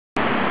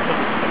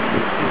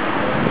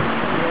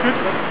You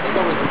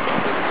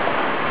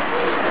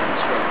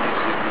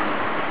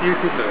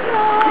did it.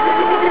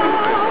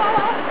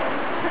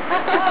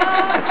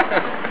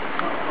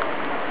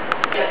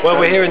 Well,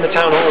 we're here in the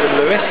town hall in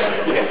Lewes,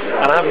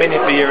 and I haven't been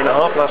here for a year and a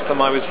half. Last time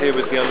I was here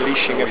was the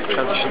unleashing of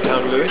Transition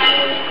Town Lewes,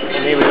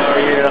 and here we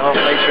are a year and a half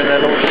later and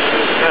they're launching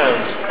Lewes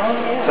Pound.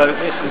 So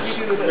this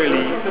is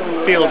really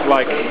feels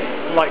like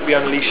the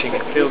unleashing.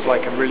 It feels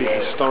like a really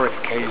historic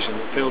occasion.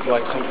 It feels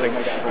like something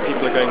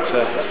people are going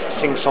to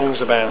sing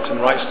songs about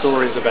and write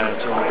stories about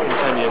in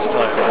 10 years'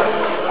 time.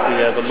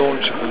 The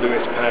launch of the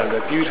Lewes Pound,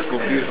 they're beautiful,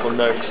 beautiful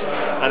notes,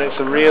 and it's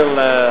a real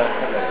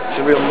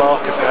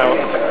mark of how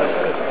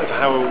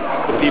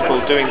the people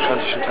doing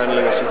Transition Town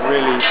Lewes have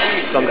really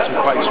done some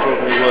quite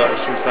extraordinary work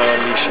since their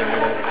unleashing.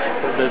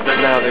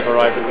 Now they've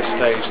arrived at this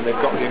stage and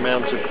they've got the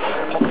amount of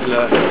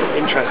popular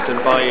interest and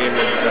buy-in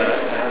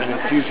and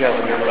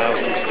enthusiasm that allows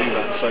them to do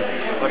that. So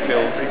I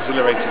feel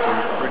exhilarated and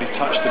really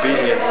touched to be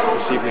here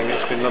this evening.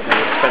 It's been lovely.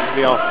 I spent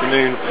the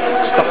afternoon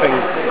stuffing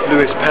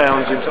Lewes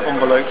Pounds into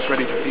envelopes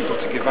ready for people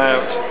to give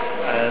out,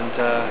 and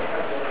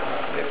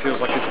it feels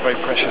like it's a very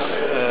precious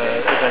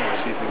event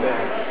this evening.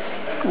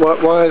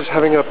 Why is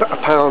having a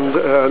pound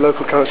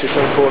local currency so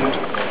important?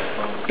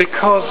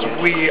 Because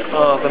we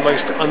are the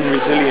most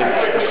unresilient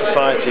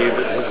society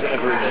that has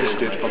ever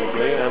existed,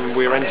 probably, and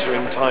we're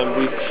entering time.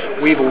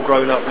 We've all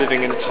grown up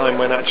living in a time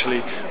when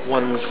actually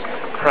one's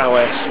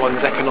prowess,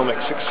 one's economic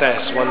success,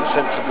 one's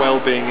sense of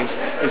well-being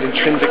is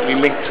intrinsically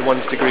linked to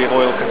one's degree of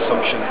oil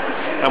consumption,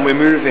 and we're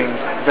moving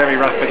very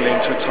rapidly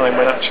into a time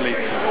when actually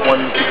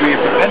one's degree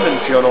of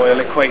dependency on oil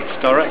equates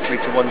directly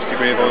to one's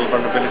degree of oil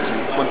vulnerability,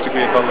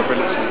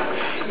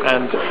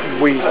 and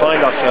we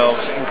find ourselves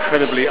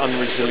incredibly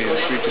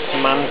unresilient. We've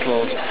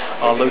dismantled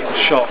our local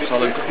shops, our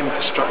local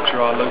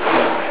infrastructure, our local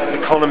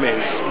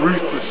economies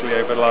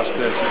ruthlessly over the last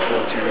 30,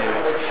 40 years.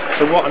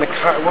 So what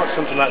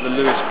something like the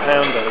Lewes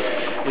Pound does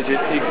is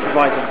it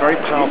provides a very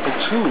powerful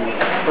tool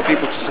for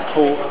people to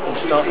support and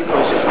start the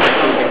process of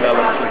improving their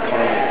local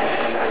economy.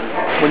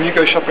 When you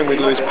go shopping with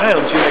Lewes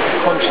Pounds, you make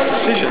a conscious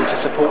decision to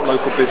support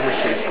local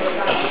businesses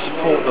and to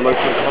support the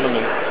local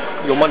economy.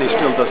 Your money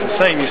still does the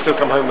same, you still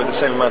come home with the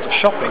same amount of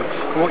shopping,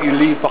 but what you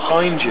leave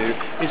behind you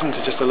isn't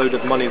just a load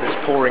of money that's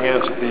pouring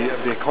out of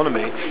the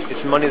economy,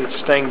 it's money that's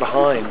staying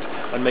behind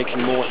and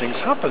making more things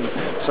happen.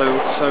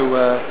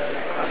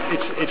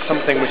 It's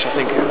something which I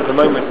think at the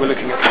moment we're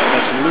looking at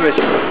in Lewes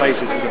and other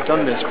places that have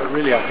done this, but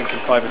really I think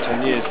in 5 or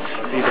 10 years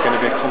these are going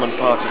to be a common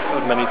part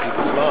of many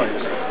people's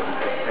lives.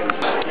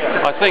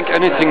 I think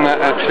anything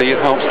that actually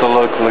helps the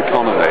local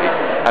economy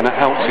and it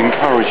helps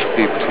encourage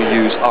people to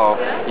use our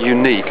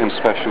unique and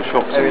special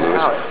shops in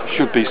Lewes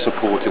should be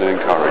supported and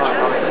encouraged,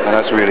 and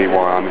that's really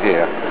why I'm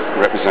here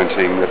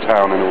representing the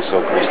town and also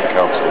of course the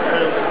council.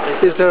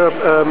 Is there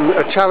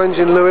a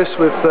challenge in Lewes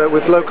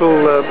with local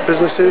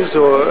businesses,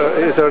 or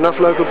is there enough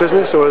local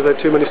business, or are there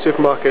too many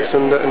supermarkets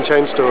and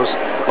chain stores?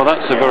 Well,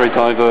 that's a very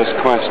diverse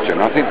question.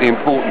 I think the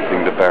important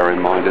thing to bear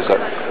in mind is that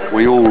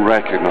we all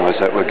recognise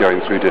that we're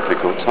going through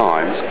difficult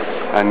times,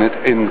 and that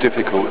in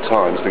difficult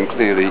times then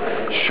clearly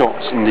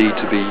shops need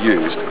to be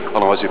used,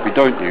 otherwise if we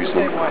don't use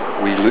them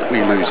we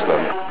lose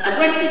them. And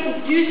when people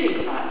do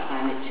think about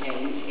climate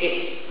change,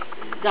 it's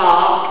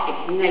dark,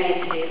 it's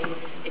negative,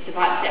 it's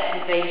about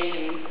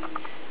deprivation,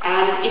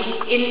 and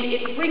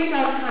it brings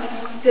out a kind of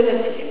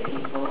hostility in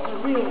people,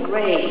 a real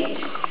rage.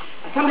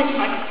 Somebody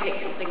tries to take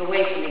something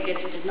away from me,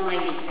 going to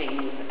deny me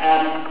things,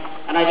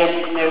 and I don't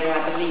even know if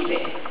I believe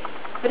it.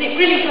 But it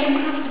really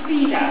doesn't have to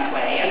be that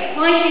way, and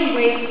finding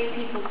ways for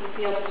people to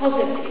feel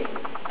positive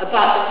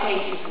about the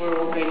changes we're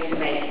all going to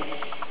make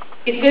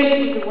is going to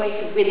be the way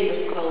to win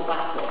this whole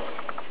battle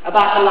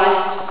about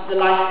the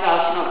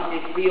lifestyle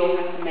chances we all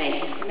have to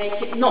make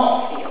it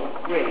not feel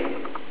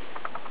grim.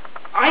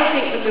 I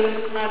think the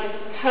Lewes Pound is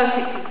a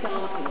perfect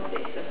example of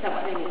this, of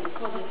something that's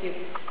positive,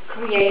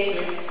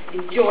 creative,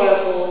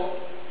 enjoyable.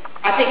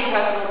 I think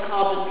personal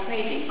carbon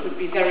trading could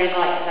be very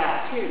like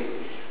that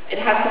too. It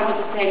has some of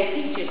the same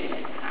features in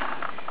it,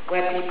 perhaps,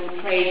 where people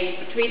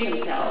trade between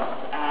themselves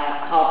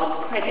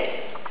carbon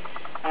credits.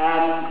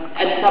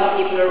 And some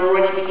people are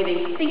already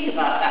beginning to think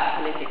about that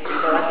politically,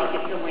 though I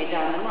think it's some way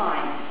down the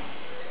line.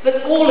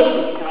 But all of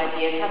these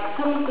ideas have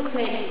some of the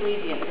same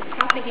ingredients, of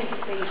tapping into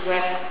things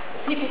where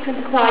people can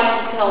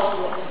decide themselves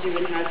what to do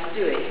and how to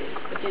do it,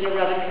 but in a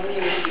rather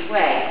community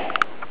way.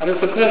 And as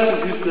the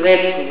person who's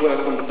led the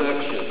work on the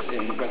Berkshires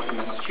in Western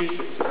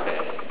Massachusetts has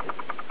said,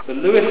 the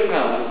Lewes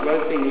Pound, as well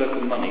as being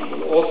local money,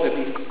 will also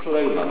be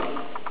slow money.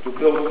 It will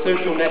build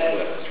social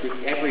networks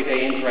through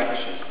everyday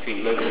interactions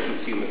between local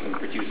consumers and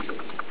producers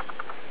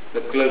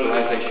that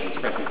globalisation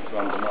threatens to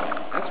undermine.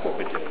 That's what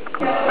we're doing.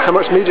 How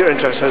much media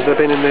interest has there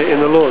been in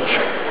the launch?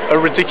 A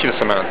ridiculous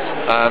amount.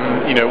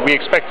 We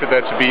expected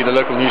there to be the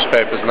local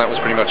newspapers, and that was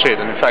pretty much it.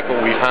 And in fact,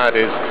 what we've had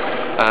is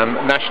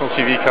national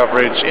TV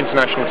coverage,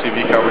 international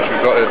TV coverage.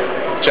 We've got a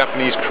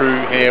Japanese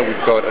crew here,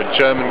 we've got a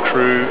German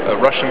crew, a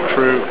Russian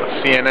crew,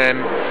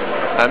 CNN.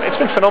 It's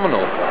been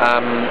phenomenal,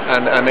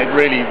 and it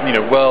really,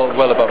 well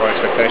above our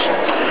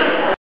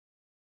expectations.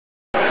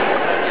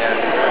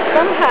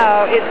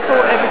 somehow it's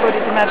caught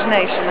everybody's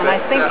imagination, and I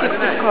think it's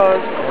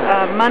because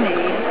money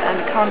and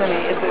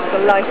economy is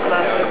the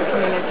lifeblood of the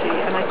community,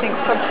 and I think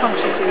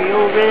subconsciously we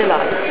all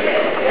realise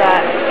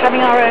that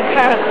having our own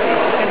currency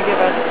is going to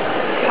give us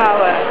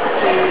power to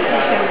do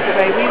things the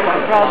way we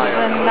want, rather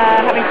than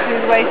having to do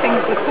the way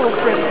things the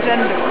corporate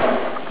agenda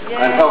wants.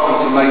 And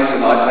helping to make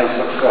tonight a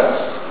success.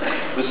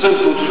 The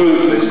simple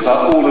truth is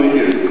that all of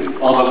you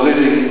are the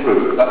living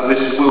proof that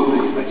this will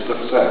be a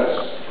success.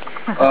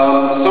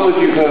 Some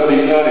of you heard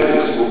me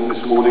earlier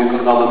this morning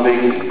at another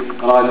meeting,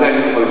 and I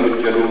then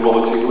quoted General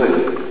Robert E. Lee,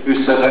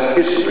 who said that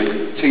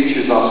history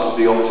teaches us to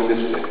be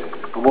optimistic.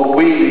 And what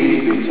we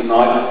need to be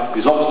tonight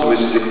is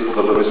optimistic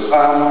for the Lewes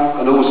Pound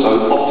and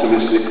also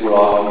optimistic for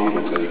our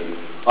community.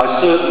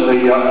 I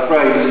certainly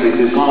praise the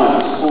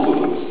designers for the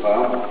Lewes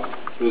Pound.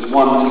 There's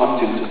one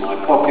tucked into my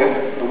pocket,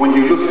 and when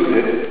you look at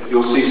it,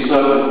 you'll see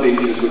certain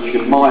features which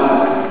in my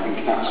mind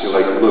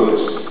encapsulate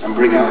Lewes and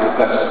bring out the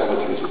best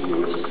qualities of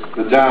Lewes.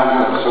 The downs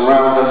that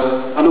surround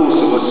us, and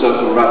also a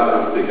certain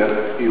relevant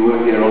figure you will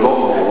hear a lot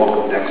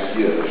more of next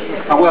year.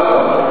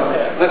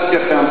 However, let's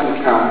get down to the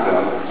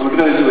countdown, and we're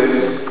going to do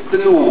it the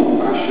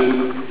normal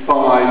fashion.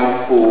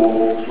 5,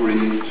 4, 3,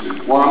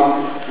 2,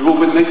 1. You all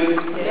with me?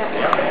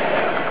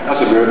 Yeah.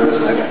 That's a miracle,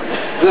 isn't it?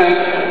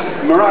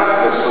 Then,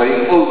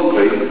 miraculously,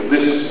 hopefully,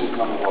 this will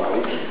come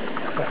away.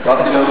 But,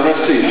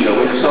 let's see, shall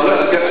we? So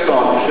let's get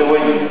started, shall we?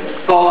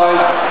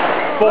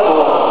 5,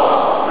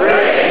 4, 3,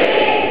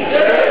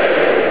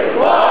 2,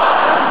 1.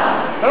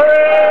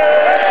 Hooray!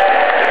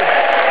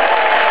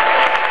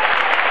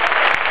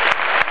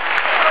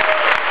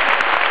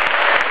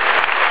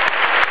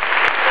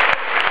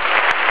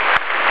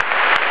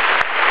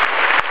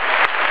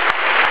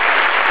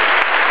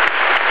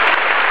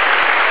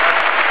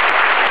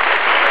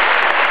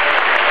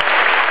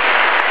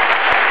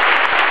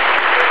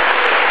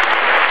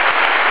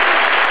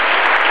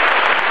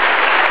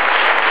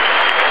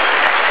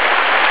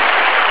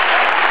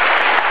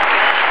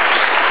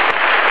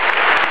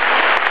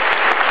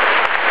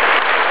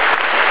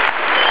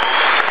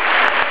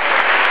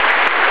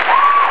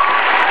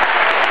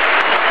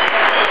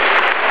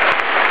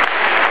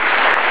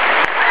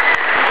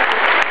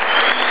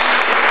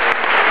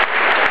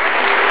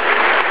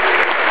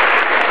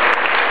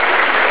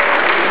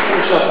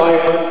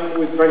 I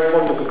was very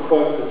fond of a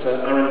quote that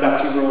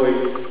Arundhati Roy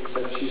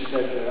said. She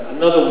said,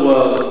 "Another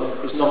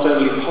world is not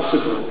only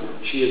possible,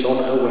 she is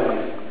on her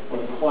way. On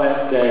a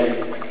quiet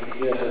day, I can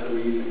hear her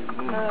breathing."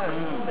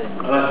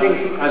 And I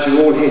think, as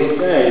you're all here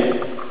today,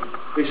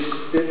 this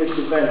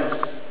event,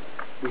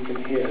 we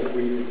can hear her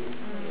breathing.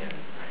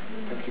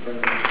 Thank you very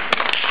much.